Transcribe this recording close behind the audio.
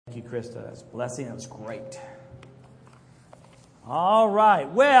Thank you, Krista. That's a blessing. That was great. All right.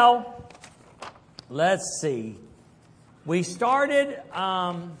 Well, let's see. We started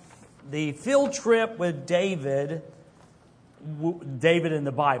the field trip with David in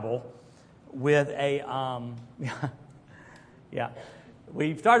the Bible, with a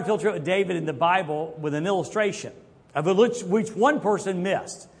We started the field trip with David in the Bible with an illustration of which one person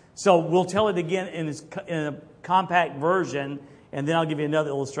missed. So we'll tell it again in a compact version. And then I'll give you another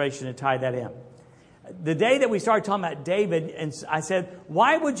illustration to tie that in. The day that we started talking about David, and I said,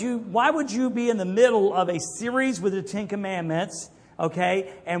 why would you be in the middle of a series with the Ten Commandments,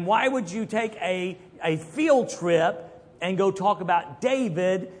 okay? And why would you take a field trip and go talk about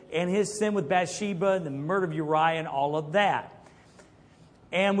David and his sin with Bathsheba and the murder of Uriah and all of that?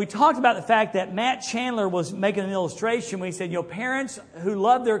 And we talked about the fact that Matt Chandler was making an illustration when he said, parents who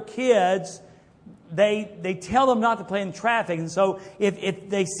love their kids, they tell them not to play in traffic. And so if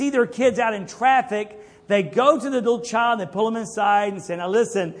they see their kids out in traffic, they go to the little child and they pull them inside and say, now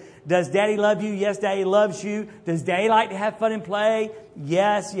listen, does Daddy love you? Yes, Daddy loves you. Does Daddy like to have fun and play?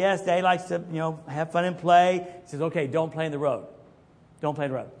 Yes, Daddy likes to, have fun and play. He says, okay, don't play in the road. Don't play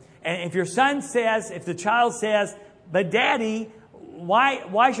in the road. And if the child says, but Daddy,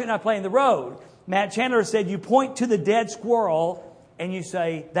 why shouldn't I play in the road? Matt Chandler said, you point to the dead squirrel and you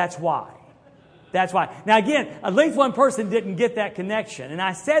say, that's why. That's why. Now again, at least one person didn't get that connection. And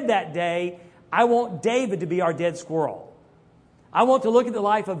I said that day, I want David to be our dead squirrel. I want to look at the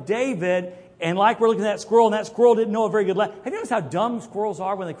life of David, and like we're looking at that squirrel, and that squirrel didn't know a very good lesson. Have you noticed how dumb squirrels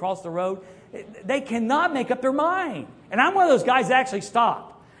are when they cross the road? They cannot make up their mind. And I'm one of those guys that actually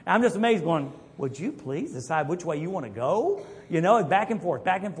stop. And I'm just amazed going, would you please decide which way you want to go? Back and forth,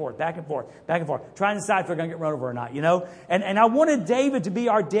 trying to decide if they're going to get run over or not, And I wanted David to be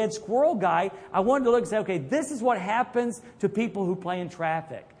our dead squirrel guy. I wanted to look and say, okay, this is what happens to people who play in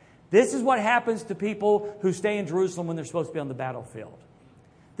traffic. This is what happens to people who stay in Jerusalem when they're supposed to be on the battlefield.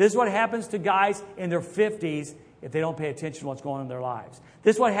 This is what happens to guys in their 50s if they don't pay attention to what's going on in their lives.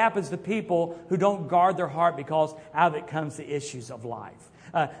 This is what happens to people who don't guard their heart because out of it comes the issues of life.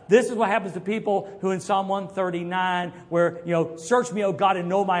 This is what happens to people who in Psalm 139, where, search me, O God, and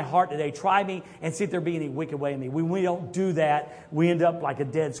know my heart today. Try me and see if there be any wicked way in me. When we don't do that, we end up like a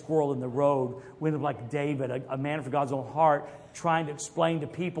dead squirrel in the road. We end up like David, a man after God's own heart, trying to explain to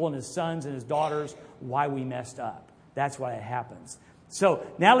people and his sons and his daughters why we messed up. That's why it happens. So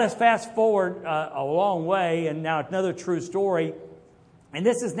now let's fast forward a long way, and now another true story. And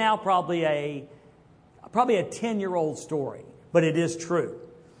this is now probably a 10-year-old story, but it is true.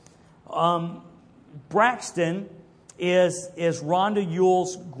 Braxton is Rhonda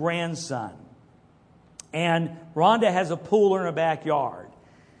Yule's grandson. And Rhonda has a pool in her backyard.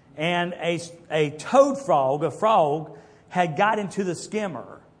 And a toad frog, a frog, had got into the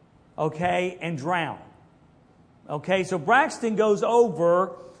skimmer, and drowned. So Braxton goes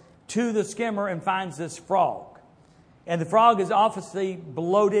over to the skimmer and finds this frog. And the frog is obviously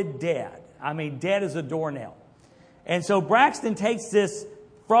bloated dead. I mean, dead as a doornail. And so Braxton takes this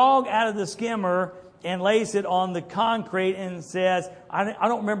frog out of the skimmer and lays it on the concrete and says, I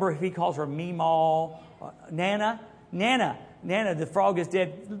don't remember if he calls her Meemaw, Nana, the frog is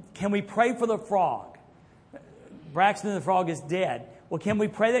dead. Can we pray for the frog? Braxton, the frog is dead. Well, can we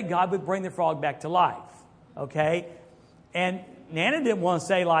pray that God would bring the frog back to life? Okay? And Nana didn't want to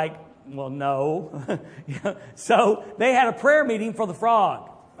say well, no. So they had a prayer meeting for the frog.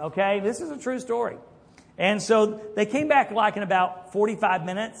 Okay? This is a true story. And so they came back in about 45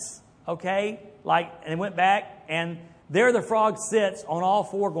 minutes, and they went back, and there the frog sits on all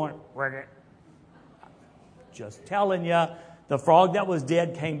four going, Riggit. Just telling you, the frog that was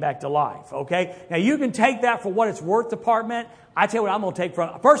dead came back to life, okay? Now, you can take that for what it's worth, department. I tell you what I'm going to take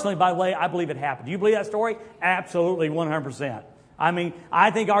from it. Personally, by the way, I believe it happened. Do you believe that story? Absolutely, 100%. I mean,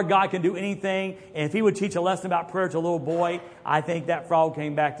 I think our God can do anything. And if he would teach a lesson about prayer to a little boy, I think that frog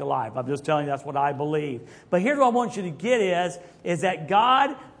came back to life. I'm just telling you that's what I believe. But here's what I want you to get is that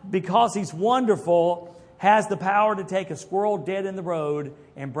God, because he's wonderful, has the power to take a squirrel dead in the road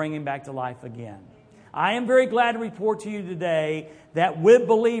and bring him back to life again. I am very glad to report to you today that with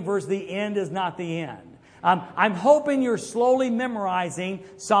believers, the end is not the end. I'm hoping you're slowly memorizing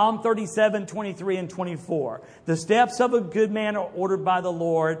Psalm 37, 23, and 24. The steps of a good man are ordered by the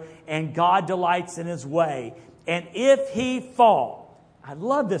Lord, and God delights in his way. And if he fall, I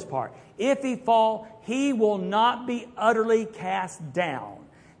love this part. If he fall, he will not be utterly cast down.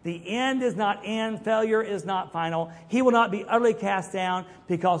 The end is not end. Failure is not final. He will not be utterly cast down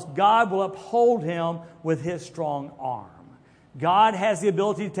because God will uphold him with his strong arm. God has the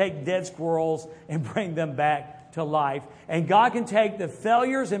ability to take dead squirrels and bring them back to life. And God can take the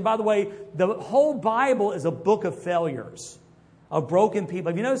failures, and by the way, the whole Bible is a book of failures, of broken people.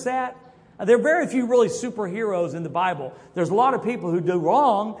 Have you noticed that? There are very few really superheroes in the Bible. There's a lot of people who do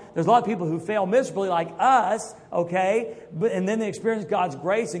wrong. There's a lot of people who fail miserably like us, okay? And then they experience God's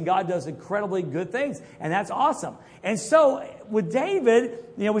grace, and God does incredibly good things. And that's awesome. And so with David,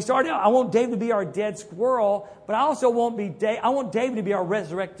 we started out, I want David to be our dead squirrel, but I also want David to be our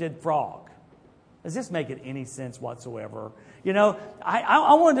resurrected frog. Does this make it any sense whatsoever?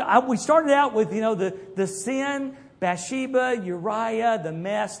 We started out with, the sin, Bathsheba, Uriah, the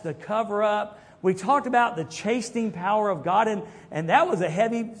mess, the cover-up. We talked about the chastening power of God, and that was a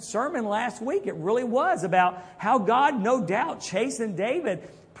heavy sermon last week. It really was about how God, no doubt, chastened David,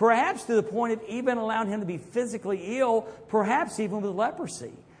 perhaps to the point of even allowing him to be physically ill, perhaps even with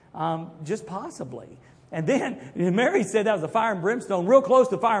leprosy, just possibly. And then Mary said that was a fire and brimstone, real close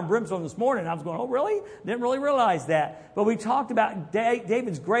to fire and brimstone this morning. I was going, oh, really? Didn't really realize that. But we talked about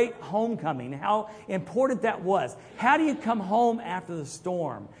David's great homecoming, how important that was. How do you come home after the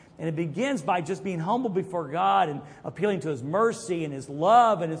storm? And it begins by just being humble before God and appealing to His mercy and His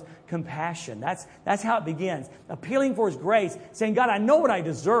love and His compassion. That's how it begins. Appealing for His grace, saying, God, I know what I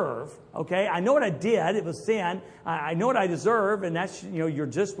deserve, okay? I know what I did. It was sin. I know what I deserve, and that's your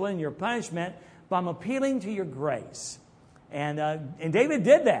discipline, your punishment. But I'm appealing to your grace. And David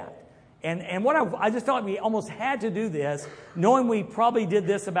did that. And what I just felt like we almost had to do this, knowing we probably did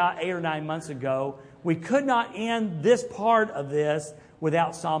this about 8 or 9 months ago. We could not end this part of this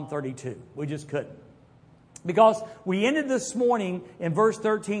without Psalm 32. We just couldn't. Because we ended this morning in verse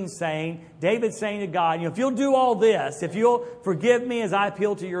 13 saying, David saying to God, if you'll do all this, if you'll forgive me as I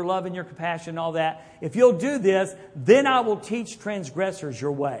appeal to your love and your compassion and all that, if you'll do this, then I will teach transgressors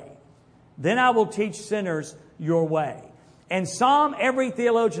your way. Then I will teach sinners your way. And every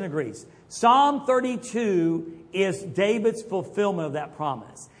theologian agrees, Psalm 32 is David's fulfillment of that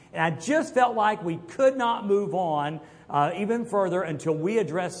promise. And I just felt like we could not move on even further until we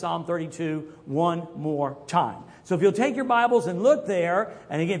address Psalm 32 one more time. So if you'll take your Bibles and look there,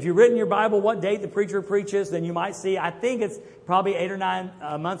 and again, if you've written your Bible what date the preacher preaches, then you might see, I think it's probably 8 or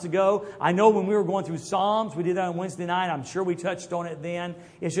 9 months ago. I know when we were going through Psalms, we did that on Wednesday night. I'm sure we touched on it then.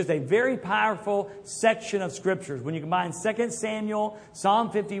 It's just a very powerful section of Scriptures. When you combine 2 Samuel,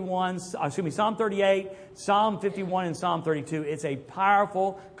 Psalm 38, Psalm 51, and Psalm 32, it's a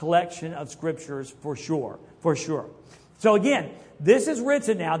powerful collection of Scriptures for sure. For sure. So again, this is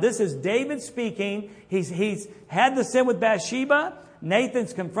written now. This is David speaking. He's had the sin with Bathsheba.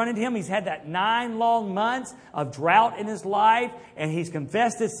 Nathan's confronted him. He's had that 9 long months of drought in his life. And he's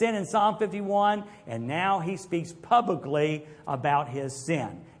confessed his sin in Psalm 51. And now he speaks publicly about his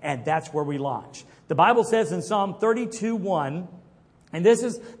sin. And that's where we launch. The Bible says in Psalm 32:1, and this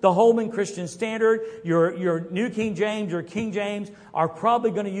is the Holman Christian Standard. Your New King James, your King James are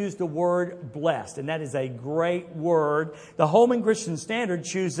probably going to use the word blessed. And that is a great word. The Holman Christian Standard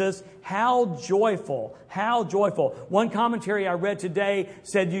chooses how joyful, how joyful. One commentary I read today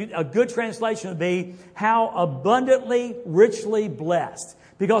said a good translation would be how abundantly, richly blessed.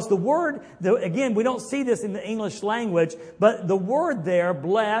 Because the word, again, we don't see this in the English language, but the word there,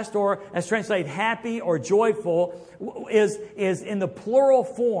 blessed, or as translated happy or joyful, is in the plural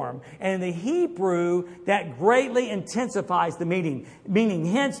form. And in the Hebrew, that greatly intensifies the meaning. Meaning,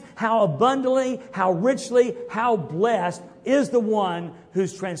 hence, how abundantly, how richly, how blessed is the one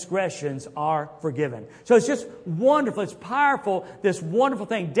whose transgressions are forgiven. So it's just wonderful. It's powerful, this wonderful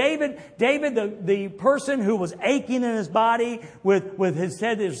thing. David, the person who was aching in his body with his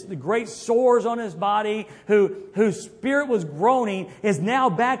head, the great sores on his body, whose spirit was groaning, is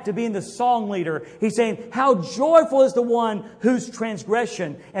now back to being the song leader. He's saying, how joyful is the one whose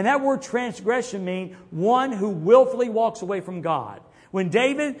transgression. And that word transgression means one who willfully walks away from God. When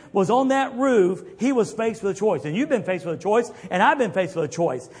David was on that roof, he was faced with a choice. And you've been faced with a choice, and I've been faced with a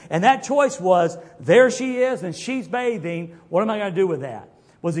choice. And that choice was, there she is, and she's bathing. What am I going to do with that?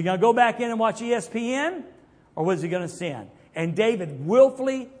 Was he going to go back in and watch ESPN? Or was he going to sin? And David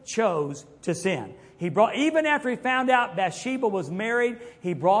willfully chose to sin. Even after he found out Bathsheba was married,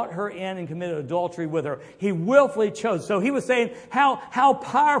 he brought her in and committed adultery with her. He willfully chose. So he was saying how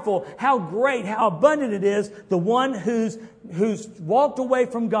powerful, how great, how abundant it is, the one who's walked away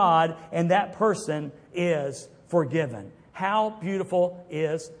from God, and that person is forgiven. How beautiful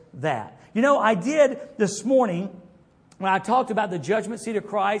is that? I did this morning, when I talked about the judgment seat of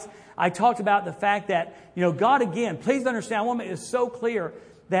Christ, I talked about the fact that, God, again, please understand, I want to make this so clear,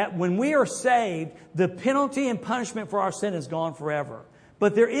 that when we are saved, the penalty and punishment for our sin is gone forever.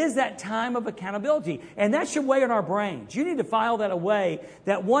 But there is that time of accountability. And that should weigh on our brains. You need to file that away,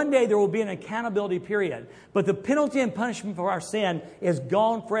 that one day there will be an accountability period. But the penalty and punishment for our sin is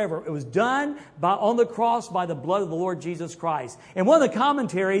gone forever. It was done on the cross by the blood of the Lord Jesus Christ. And one of the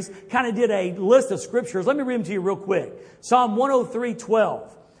commentaries kind of did a list of scriptures. Let me read them to you real quick. Psalm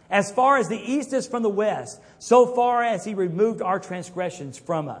 103:12. As far as the east is from the west, so far as He removed our transgressions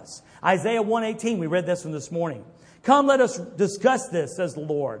from us. Isaiah 1:18, we read this one this morning. Come, let us discuss this, says the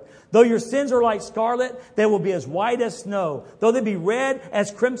Lord. Though your sins are like scarlet, they will be as white as snow. Though they be red as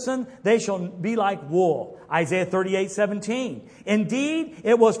crimson, they shall be like wool. Isaiah 38:17. Indeed,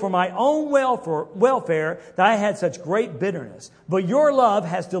 it was for my own welfare that I had such great bitterness. But your love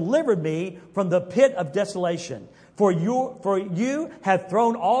has delivered me from the pit of desolation. For you have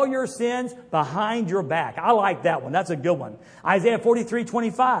thrown all your sins behind your back. I like that one. That's a good one. Isaiah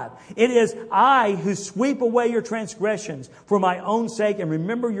 43:25. It is I who sweep away your transgressions for my own sake and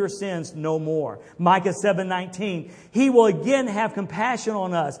remember your sins no more. Micah 7:19. He will again have compassion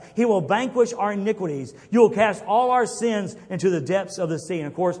on us. He will vanquish our iniquities. You will cast all our sins into the depths of the sea. And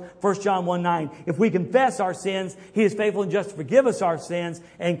of course, 1 John 1:9. If we confess our sins, He is faithful and just to forgive us our sins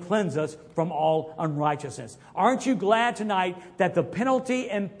and cleanse us from all unrighteousness. Aren't you glad tonight that the penalty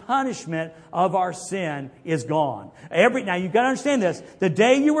and punishment of our sin is gone? Now you've got to understand this. The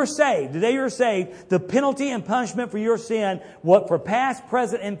day you were saved, the penalty and punishment for your sin, what for past,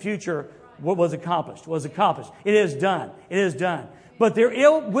 present, and future, what was accomplished. It is done. It is done. But there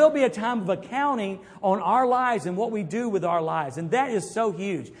will be a time of accounting on our lives and what we do with our lives. And that is so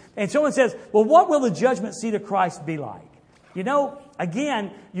huge. And someone says, well, what will the judgment seat of Christ be like? You know,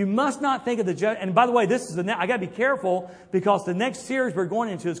 again, you must not think of the judgment. And by the way, I got to be careful because the next series we're going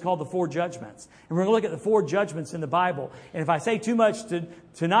into is called the Four Judgments. And we're going to look at the four judgments in the Bible. And if I say too much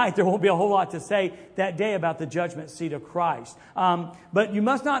tonight, there won't be a whole lot to say that day about the judgment seat of Christ. But you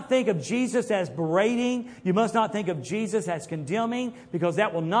must not think of Jesus as berating. You must not think of Jesus as condemning, because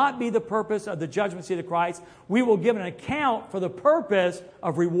that will not be the purpose of the judgment seat of Christ. We will give an account for the purpose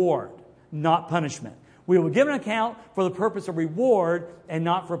of reward, not punishment. We will give an account for the purpose of reward and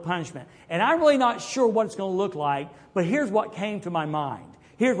not for punishment. And I'm really not sure what it's going to look like, but here's what came to my mind.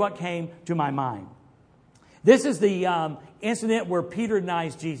 This is the incident where Peter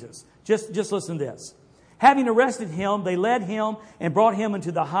denies Jesus. Just listen to this. Having arrested Him, they led Him and brought Him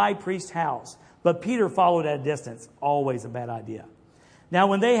into the high priest's house. But Peter followed at a distance. Always a bad idea. Now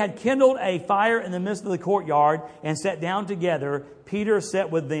when they had kindled a fire in the midst of the courtyard and sat down together, Peter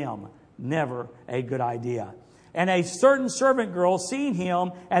sat with them. Never a good idea. And a certain servant girl, seeing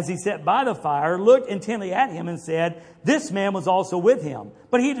him as he sat by the fire, looked intently at him and said, this man was also with him.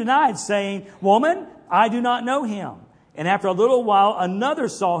 But he denied, saying, Woman, I do not know him. And after a little while, another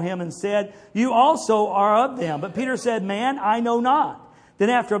saw him and said, You also are of them. But Peter said, Man, I know not. Then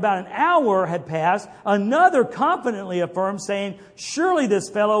after about an hour had passed, another confidently affirmed, saying, Surely this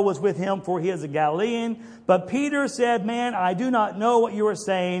fellow was with him, for he is a Galilean. But Peter said, Man, I do not know what you are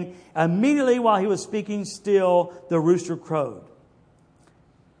saying. Immediately while he was speaking still, the rooster crowed.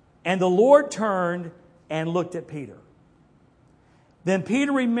 And the Lord turned and looked at Peter. Then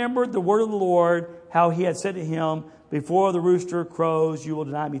Peter remembered the word of the Lord, how He had said to him, Before the rooster crows, you will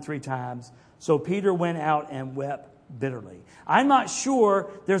deny me 3 times. So Peter went out and wept bitterly. I'm not sure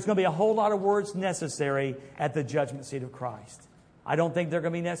there's going to be a whole lot of words necessary at the judgment seat of Christ. I don't think they're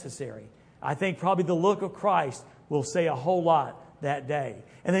going to be necessary. I think probably the look of Christ will say a whole lot that day.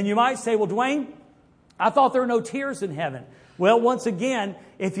 And then you might say, well, Dwayne, I thought there were no tears in heaven. Well, once again,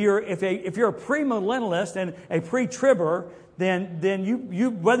 if you're a premillennialist and a pre-tribber, then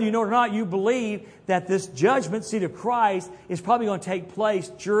you whether you know it or not, you believe that this judgment seat of Christ is probably going to take place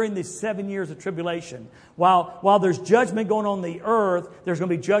during the 7 years of tribulation. While there's judgment going on the earth, there's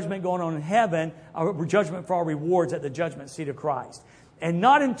going to be judgment going on in heaven, judgment for our rewards at the judgment seat of Christ. And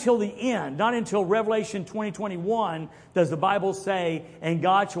not until the end, not until Revelation 20:21 does the Bible say, and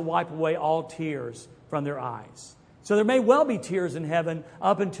God shall wipe away all tears from their eyes. So there may well be tears in heaven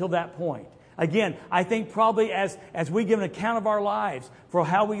up until that point. Again, I think probably as we give an account of our lives for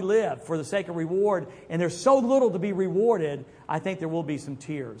how we live for the sake of reward, and there's so little to be rewarded, I think there will be some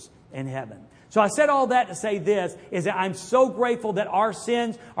tears in heaven. So I said all that to say this, is that I'm so grateful that our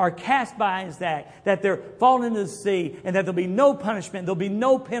sins are cast behind that they're fallen into the sea, and that there'll be no punishment, there'll be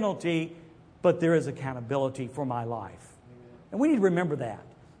no penalty, but there is accountability for my life. And we need to remember that.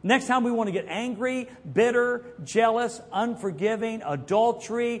 Next time we want to get angry, bitter, jealous, unforgiving,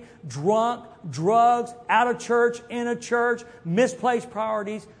 adultery, drunk, drugs, out of church, in a church, misplaced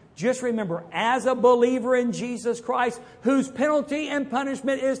priorities, just remember, as a believer in Jesus Christ, whose penalty and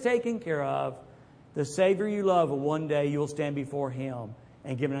punishment is taken care of, the Savior you love, one day you'll stand before Him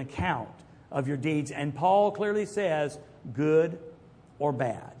and give an account of your deeds. And Paul clearly says, good or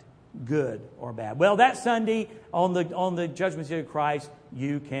bad. Good or bad. Well, that Sunday on the judgment seat of Christ,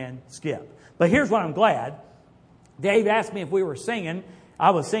 you can skip. But here's what I'm glad. Dave asked me if we were singing.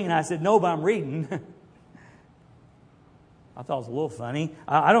 I was singing. I said, no, but I'm reading. I thought it was a little funny.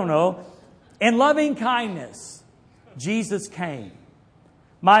 I don't know. In loving kindness, Jesus came,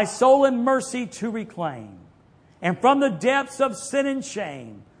 my soul in mercy to reclaim. And from the depths of sin and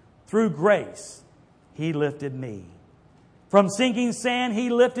shame, through grace, He lifted me. From sinking sand, He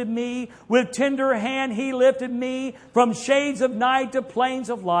lifted me. With tender hand, He lifted me. From shades of night to plains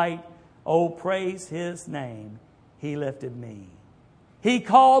of light, oh, praise His name. He lifted me. He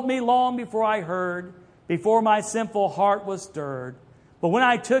called me long before I heard, before my sinful heart was stirred. But when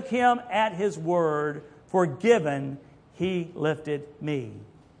I took Him at His word, forgiven, He lifted me.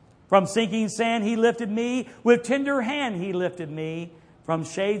 From sinking sand, He lifted me. With tender hand, He lifted me. From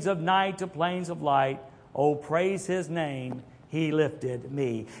shades of night to plains of light, oh, praise His name. He lifted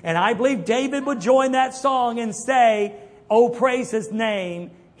me. And I believe David would join that song and say, oh, praise His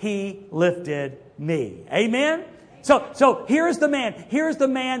name. He lifted me. Amen? So here's the man. Here's the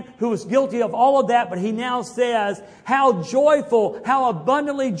man who was guilty of all of that, but he now says, how joyful, how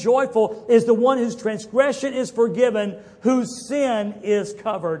abundantly joyful is the one whose transgression is forgiven, whose sin is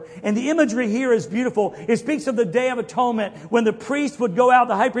covered. And the imagery here is beautiful. It speaks of the Day of Atonement when the priest would go out,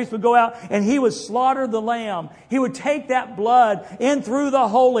 the high priest would go out, and he would slaughter the lamb. He would take that blood in through the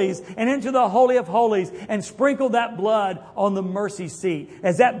holies and into the Holy of Holies and sprinkle that blood on the mercy seat.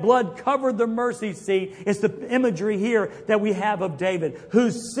 As that blood covered the mercy seat, it's the imagery here that we have of David,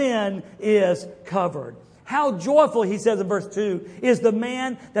 whose sin is covered. How joyful, he says in verse 2, is the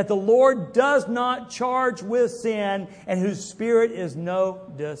man that the Lord does not charge with sin and whose spirit is no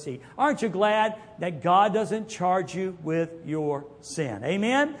deceit. Aren't you glad that God doesn't charge you with your sin?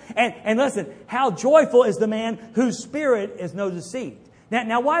 Amen? And listen, how joyful is the man whose spirit is no deceit.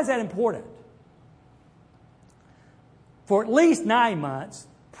 Now why is that important? For at least 9 months,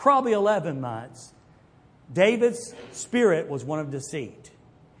 probably 11 months, David's spirit was one of deceit.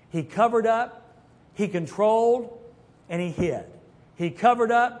 He covered up, he controlled, and he hid. He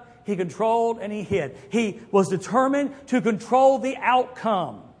covered up, he controlled, and he hid. He was determined to control the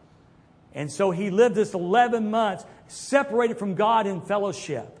outcome. And so he lived this 11 months separated from God in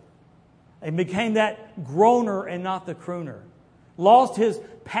fellowship. And became that groaner and not the crooner. Lost his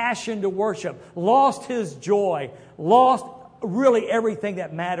passion to worship. Lost his joy. Lost really everything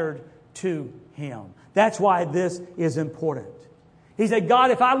that mattered to him. That's why this is important. He said,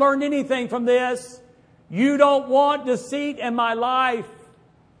 God, if I learned anything from this, you don't want deceit in my life.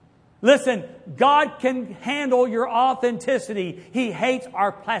 Listen, God can handle your authenticity. He hates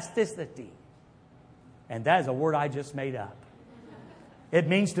our plasticity. And that is a word I just made up. It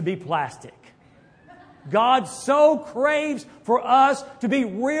means to be plastic. God so craves for us to be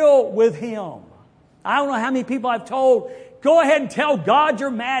real with Him. I don't know how many people I've told, go ahead and tell God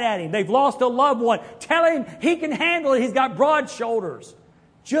you're mad at Him. They've lost a loved one. Tell Him He can handle it. He's got broad shoulders.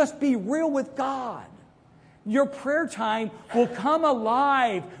 Just be real with God. Your prayer time will come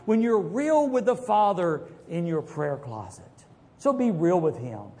alive when you're real with the Father in your prayer closet. So be real with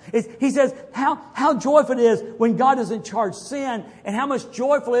Him. He says how joyful it is when God doesn't charge sin, and how much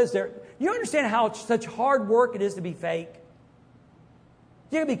joyful is there. You understand how such hard work it is to be fake?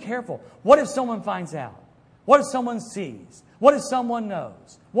 You got to be careful. What if someone finds out? What if someone sees? What if someone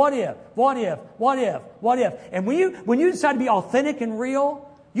knows? What if? And when you decide to be authentic and real,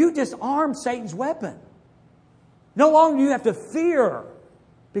 you disarm Satan's weapon. No longer do you have to fear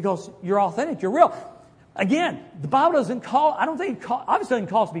because you're authentic, you're real. Again, the Bible doesn't call, I don't think, obviously doesn't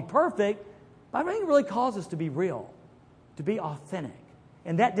call us to be perfect, but I think it really calls us to be real, to be authentic.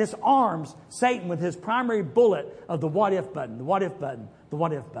 And that disarms Satan with his primary bullet of the what if button, the what if button, the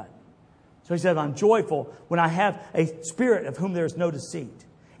what if button. So he said, I'm joyful when I have a spirit of whom there is no deceit.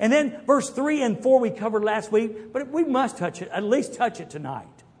 And then verse 3 and 4 we covered last week, but we must touch it, at least touch it tonight.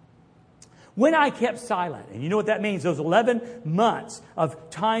 When I kept silent, and you know what that means, those 11 months of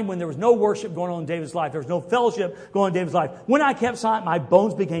time when there was no worship going on in David's life, there was no fellowship going on in David's life. When I kept silent, my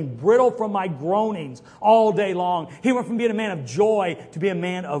bones became brittle from my groanings all day long. He went from being a man of joy to be a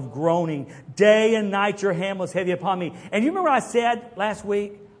man of groaning. Day and night your hand was heavy upon me. And you remember what I said last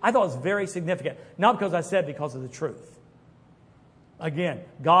week? I thought it was very significant. Not because I said, because of the truth. Again,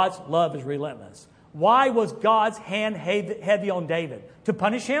 God's love is relentless. Why was God's hand heavy on David? To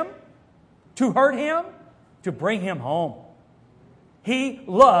punish him? To hurt him? To bring him home. He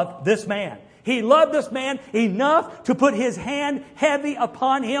loved this man. He loved this man enough to put His hand heavy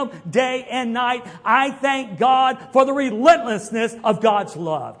upon him day and night. I thank God for the relentlessness of God's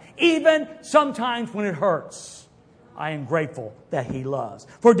love. Even sometimes when it hurts, I am grateful that He loves.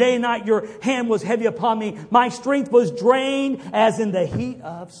 For day and night your hand was heavy upon me. My strength was drained as in the heat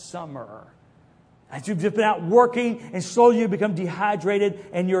of summer. As you've just been out working and slowly you become dehydrated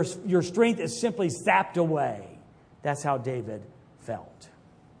and your strength is simply sapped away. That's how David felt.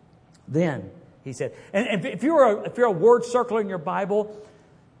 Then, he said, and if you're a word circler in your Bible,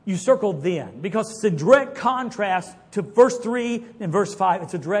 you circle then, because it's a direct contrast to verse 3 and verse 5.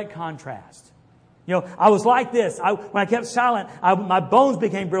 It's a direct contrast. You know, I was like this. When I kept silent, my bones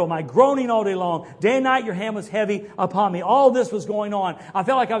became brittle, my groaning all day long. Day and night your hand was heavy upon me. All this was going on. I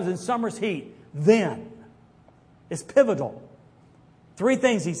felt like I was in summer's heat. Then, it's pivotal. 3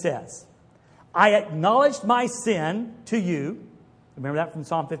 things he says. I acknowledged my sin to you. Remember that from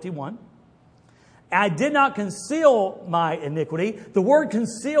Psalm 51. I did not conceal my iniquity. The word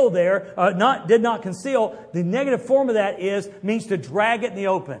conceal there, did not conceal, the negative form of that means to drag it in the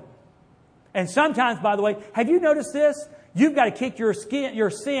open. And sometimes, by the way, have you noticed this? You've got to kick your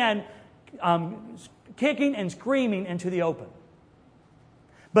sin kicking and screaming into the open.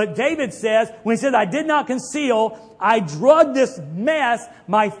 But David says, when he says, I did not conceal, I drugged this mess,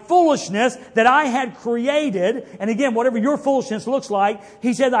 my foolishness that I had created. And again, whatever your foolishness looks like,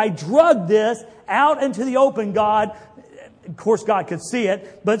 he said, I drugged this out into the open, God. Of course, God could see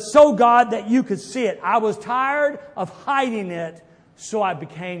it, but so, God, that you could see it. I was tired of hiding it, so I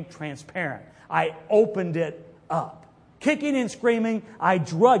became transparent. I opened it up. Kicking and screaming, I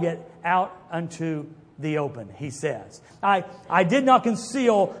drug it out unto the open, he says. I did not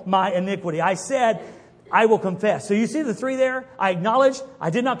conceal my iniquity. I said, I will confess. So you see the 3 there? I acknowledge,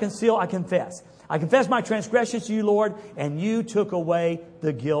 I did not conceal, I confess. I confess my transgressions to you, Lord, and you took away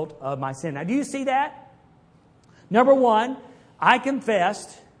the guilt of my sin. Now, do you see that? Number 1, I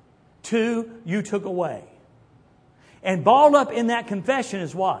confessed. 2, you took away. And balled up in that confession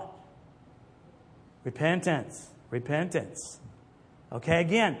is what? Repentance. Repentance. Okay,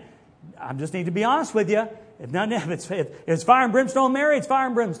 again, I just need to be honest with you. If it's fire and brimstone, Mary, it's fire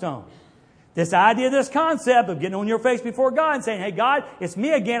and brimstone. This idea, this concept of getting on your face before God and saying, hey, God, it's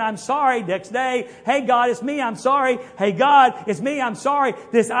me again, I'm sorry. Next day, hey, God, it's me, I'm sorry. Hey, God, it's me, I'm sorry.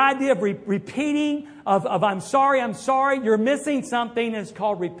 This idea of repeating of I'm sorry, you're missing something, and it's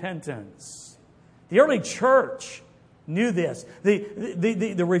called repentance. The early church knew this. The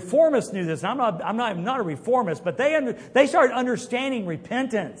reformists knew this. I'm not a reformist, but they started understanding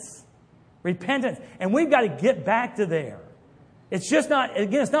repentance. Repentance. And we've got to get back to there. It's just not,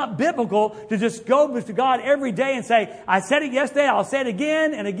 again, it's not biblical to just go to God every day and say, I said it yesterday, I'll say it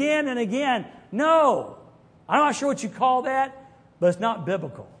again and again and again. No. I'm not sure what you call that, but it's not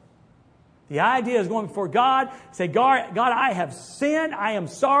biblical. The idea is going before God, say, God, I have sinned, I am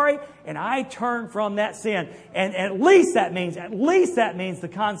sorry, and I turn from that sin. And at least that means the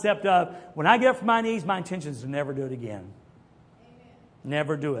concept of, when I get up from my knees, my intention is to never do it again. Amen.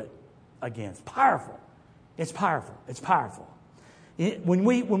 Never do it again. It's powerful. It's powerful. It's powerful. When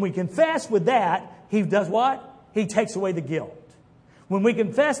we confess with that, He does what? He takes away the guilt. When we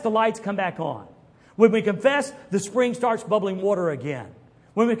confess, the lights come back on. When we confess, the spring starts bubbling water again.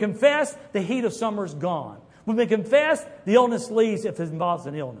 When we confess, the heat of summer is gone. When we confess, the illness leaves if it involves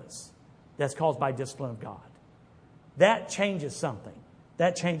an illness that's caused by discipline of God. That changes something.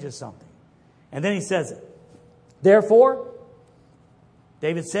 That changes something. And then he says it. Therefore,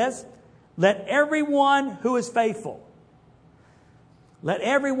 David says, let everyone who is faithful,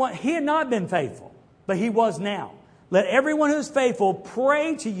 he had not been faithful, but he was now. Let everyone who is faithful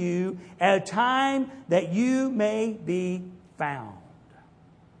pray to you at a time that you may be found.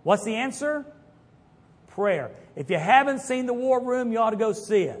 What's the answer? Prayer. If you haven't seen the War Room, you ought to go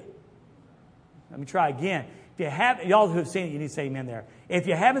see it. Let me try again. Y'all who have seen it, you need to say amen there. If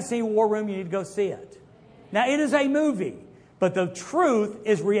you haven't seen War Room, you need to go see it. Now, it is a movie, but the truth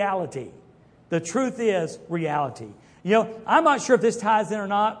is reality. The truth is reality. You know, I'm not sure if this ties in or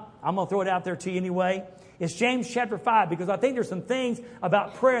not. I'm going to throw it out there to you anyway. It's James chapter 5, because I think there's some things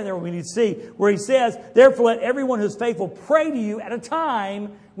about prayer in there we need to see, where he says, therefore let everyone who is faithful pray to you at a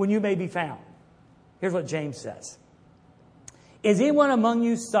time when you may be found. Here's what James says. Is anyone among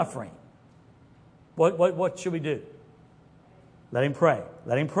you suffering? What should we do? Let him pray.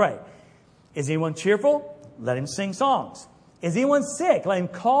 Let him pray. Is anyone cheerful? Let him sing songs. Is anyone sick? Let him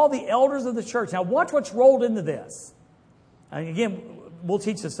call the elders of the church. Now watch what's rolled into this. And again, we'll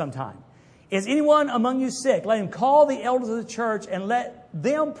teach this sometime. Is anyone among you sick? Let him call the elders of the church and let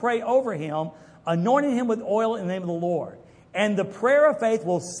them pray over him, anointing him with oil in the name of the Lord. And the prayer of faith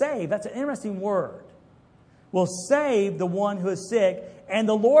will save. That's an interesting word. Will save the one who is sick, and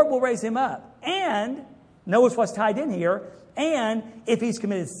the Lord will raise him up. And, notice what's tied in here, and if he's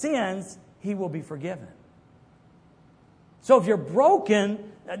committed sins, he will be forgiven. So if you're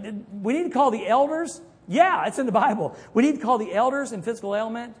broken, we need to call the elders. Yeah, it's in the Bible. We need to call the elders in physical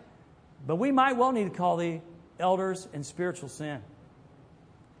ailment, but we might well need to call the elders in spiritual sin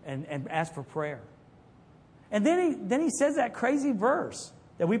and ask for prayer. And then he says that crazy verse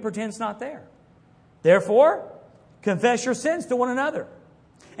that we pretend is not there. Therefore, confess your sins to one another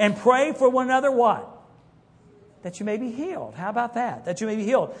and pray for one another what? That you may be healed. How about that? That you may be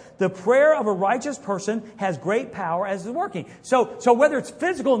healed. The prayer of a righteous person has great power as it's working. So whether it's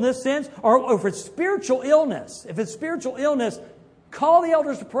physical in this sense or if it's spiritual illness, call the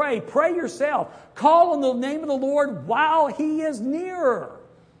elders to pray. Pray yourself. Call on the name of the Lord while He is near,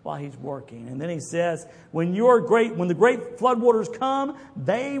 while He's working. And then he says, when the great floodwaters come,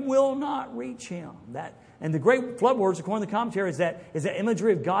 they will not reach him. And the great floodwaters, according to the commentary, is that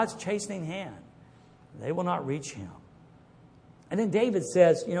imagery of God's chastening hand. They will not reach him. And then David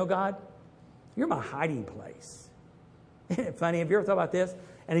says, God, you're my hiding place. Isn't it funny? Have you ever thought about this?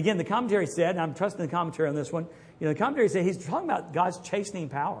 And again, the commentary said, and I'm trusting the commentary on this one, the commentary said he's talking about God's chastening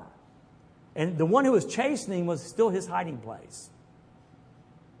power. And the one who was chastening was still his hiding place.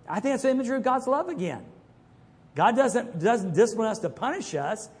 I think that's the imagery of God's love again. God doesn't discipline us to punish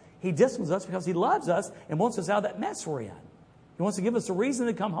us. He disciplines us because He loves us and wants us out of that mess we're in. He wants to give us a reason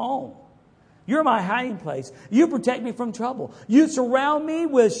to come home. You're my hiding place. You protect me from trouble. You surround me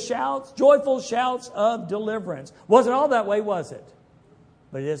with shouts, joyful shouts of deliverance. Wasn't all that way, was it?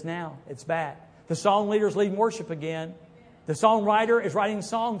 But it is now. It's back. The song leader's leading worship again. The songwriter is writing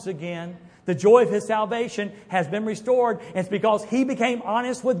songs again. The joy of his salvation has been restored. And it's because he became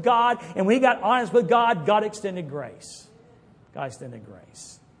honest with God. And when he got honest with God, God extended grace. God extended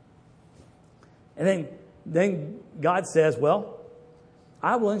grace. And then God says, well,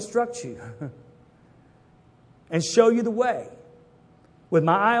 I will instruct you and show you the way. With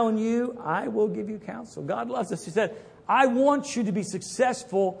my eye on you, I will give you counsel. God loves us. He said, I want you to be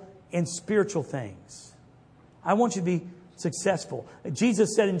successful in spiritual things. I want you to be successful.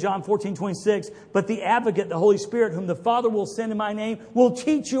 Jesus said in John 14:26, but the advocate, the Holy Spirit, whom the Father will send in my name, will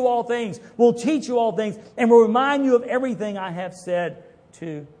teach you all things, and will remind you of everything I have said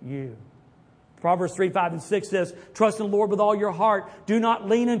to you. Proverbs 3:5-6 says, trust in the Lord with all your heart. Do not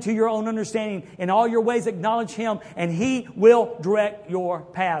lean into your own understanding. In all your ways acknowledge Him, and He will direct your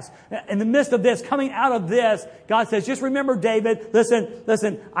paths. In the midst of this, coming out of this, God says, just remember, David,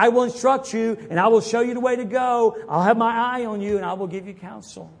 listen, I will instruct you, and I will show you the way to go. I'll have my eye on you, and I will give you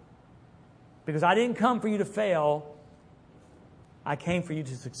counsel. Because I didn't come for you to fail. I came for you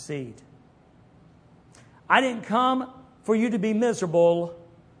to succeed. I didn't come for you to be miserable.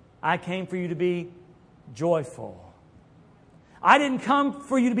 I came for you to be joyful. I didn't come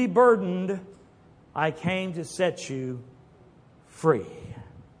for you to be burdened. I came to set you free.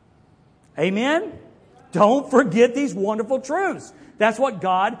 Amen? Don't forget these wonderful truths. That's what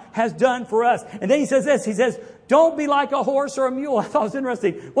God has done for us. And then He says this. He says, don't be like a horse or a mule. I thought it was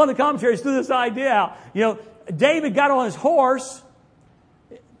interesting. One of the commentaries threw this idea out. David got on his horse.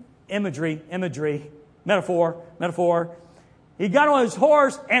 Imagery, metaphor. He got on his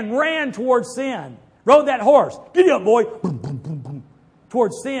horse and ran towards sin. Rode that horse. Giddy up, boy. Boom, boom, boom, boom.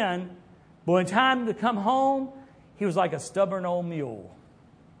 Towards sin. But when time to come home, he was like a stubborn old mule.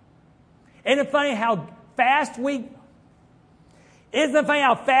 Isn't it funny how fast we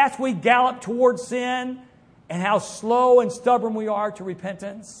gallop towards sin and how slow and stubborn we are to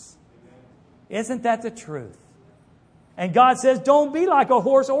repentance? Isn't that the truth? And God says, don't be like a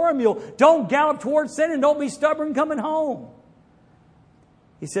horse or a mule. Don't gallop towards sin and don't be stubborn coming home.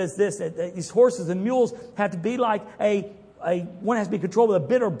 He says this, that these horses and mules have to be like one has to be controlled with a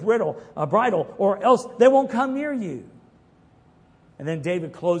bit or bridle, or else they won't come near you. And then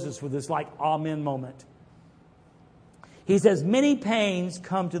David closes with this amen moment. He says, many pains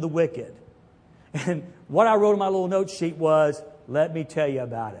come to the wicked. And what I wrote in my little note sheet was, let me tell you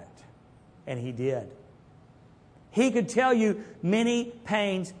about it. And he did. He could tell you many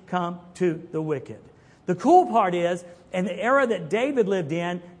pains come to the wicked. The cool part is, in the era that David lived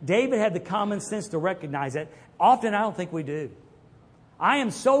in, David had the common sense to recognize it. Often I don't think we do. I am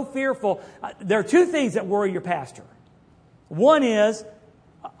so fearful. There are two things that worry your pastor. One is,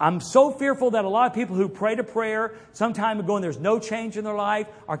 I'm so fearful that a lot of people who prayed a prayer some time ago and there's no change in their life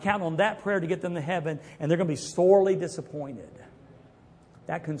are counting on that prayer to get them to heaven, and they're going to be sorely disappointed.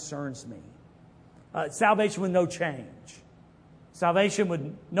 That concerns me. Salvation with no change. Salvation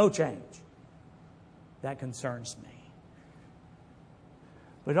with no change. That concerns me.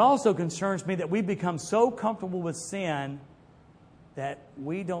 But it also concerns me that we become so comfortable with sin that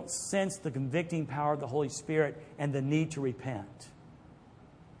we don't sense the convicting power of the Holy Spirit and the need to repent.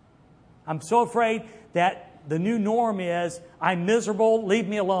 I'm so afraid that the new norm is, I'm miserable, leave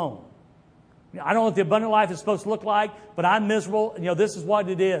me alone. I don't know what the abundant life is supposed to look like, but I'm miserable. This is what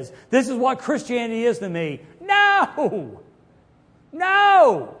it is. This is what Christianity is to me. No!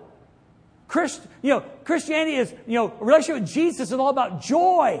 No! Christianity is, a relationship with Jesus is all about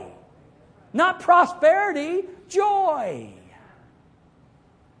joy. Not prosperity, joy.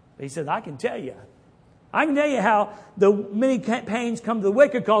 He says, I can tell you how the many pains come to the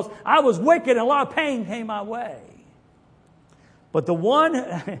wicked, because I was wicked and a lot of pain came my way. But the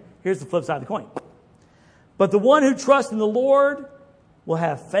one, here's the flip side of the coin. But the one who trusts in the Lord will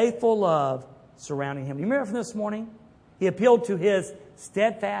have faithful love surrounding him. You remember from this morning? He appealed to his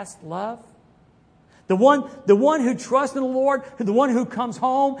steadfast love. The one who trusts in the Lord, the one who comes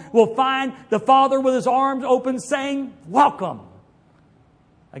home, will find the Father with his arms open saying, welcome.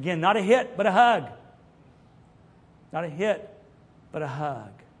 Again, not a hit, but a hug. Not a hit, but a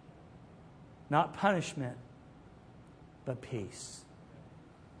hug. Not punishment, but peace.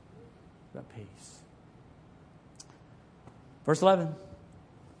 But peace. Verse 11.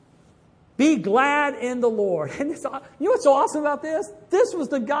 Be glad in the Lord. And you know what's so awesome about this? This was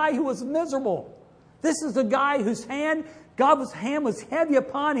the guy who was miserable. This is the guy whose God's hand was heavy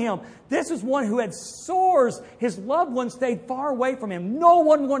upon him. This is one who had sores. His loved ones stayed far away from him. No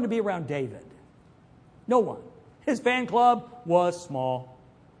one wanted to be around David. No one. His fan club was small.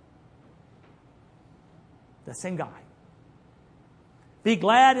 The same guy. Be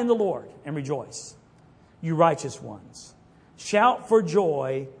glad in the Lord and rejoice, you righteous ones. Shout for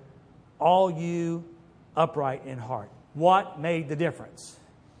joy, all you upright in heart. What made the difference?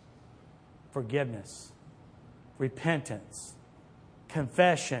 Forgiveness, repentance,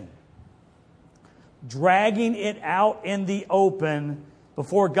 confession, dragging it out in the open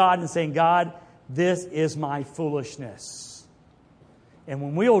before God and saying, God, this is my foolishness. And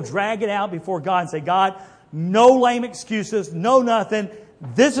when we'll drag it out before God and say, God, no lame excuses, no nothing.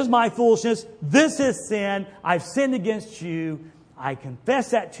 This is my foolishness. This is sin. I've sinned against you. I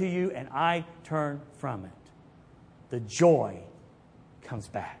confess that to you and I turn from it. The joy comes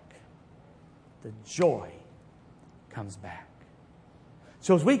back. The joy comes back.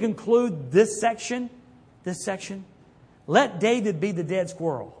 So as we conclude this section, let David be the dead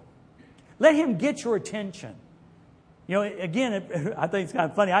squirrel. Let him get your attention. Again, I think it's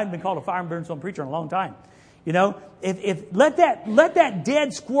kind of funny. I haven't been called a fire and brimstone preacher in a long time. If let that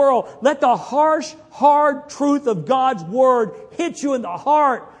dead squirrel, let the harsh, hard truth of God's Word hit you in the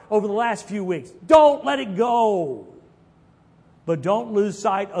heart over the last few weeks. Don't let it go. But don't lose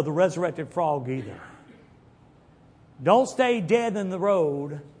sight of the resurrected frog either. Don't stay dead in the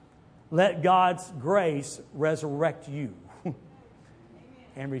road. Let God's grace resurrect you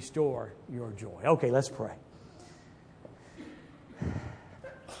and restore your joy. Okay, let's pray.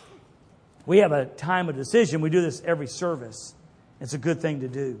 We have a time of decision. We do this every service. It's a good thing to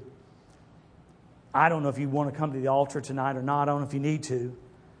do. I don't know if you want to come to the altar tonight or not. I don't know if you need to.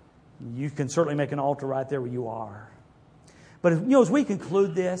 You can certainly make an altar right there where you are. But as we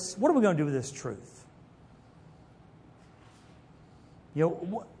conclude this, what are we going to do with this truth?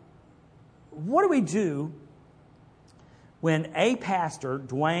 What do we do when a pastor,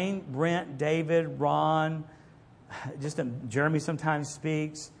 Dwayne, Brent, David, Ron, Jeremy sometimes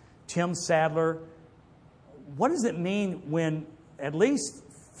speaks, Tim Sadler, what does it mean when at least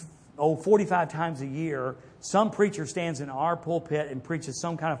 45 times a year some preacher stands in our pulpit and preaches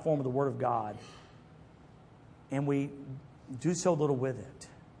some kind of form of the Word of God, and we do so little with it?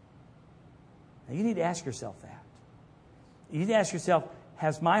 Now you need to ask yourself that. You need to ask yourself,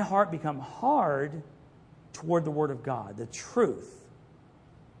 has my heart become hard toward the Word of God, the truth?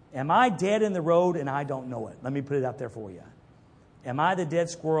 Am I dead in the road and I don't know it? Let me put it out there for you. Am I the dead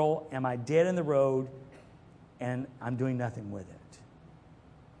squirrel? Am I dead in the road and I'm doing nothing with it?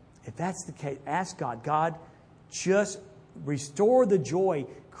 If that's the case, ask God. God, just restore the joy.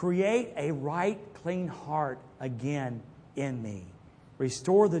 Create a right, clean heart again in me.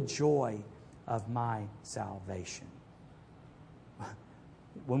 Restore the joy of my salvation.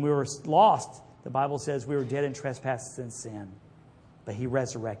 When we were lost, the Bible says we were dead in trespasses and sin. But He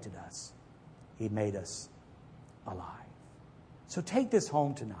resurrected us. He made us alive. So take this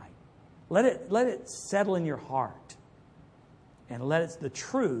home tonight. Let it settle in your heart. And let the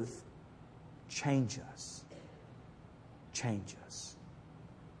truth change us. Change us.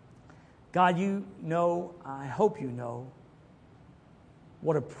 God, you know, I hope you know,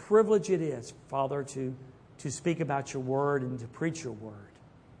 what a privilege it is, Father, to speak about your Word and to preach your Word.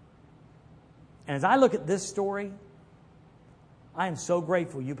 And as I look at this story, I am so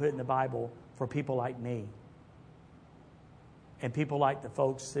grateful you put it in the Bible for people like me and people like the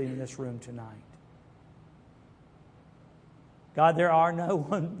folks sitting in this room tonight. God,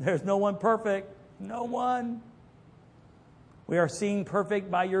 there's no one perfect. No one. We are seen perfect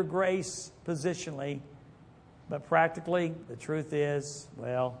by your grace positionally, but practically, the truth is,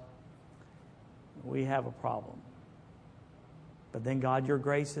 well, we have a problem. But then, God, your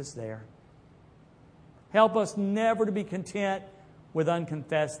grace is there. Help us never to be content with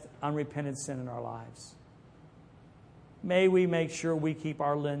unconfessed, unrepentant sin in our lives. May we make sure we keep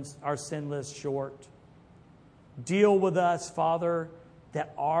our sin list short. Deal with us, Father,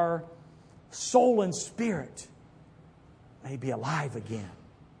 that our soul and spirit may be alive again.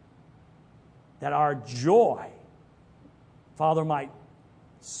 That our joy, Father, might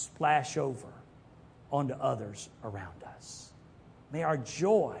splash over onto others around us. May our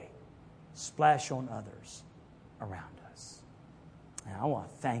joy splash on others around us. And I want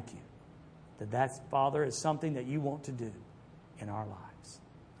to thank you that, Father, is something that you want to do in our lives.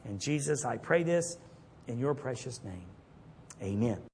 And Jesus, I pray this in your precious name. Amen.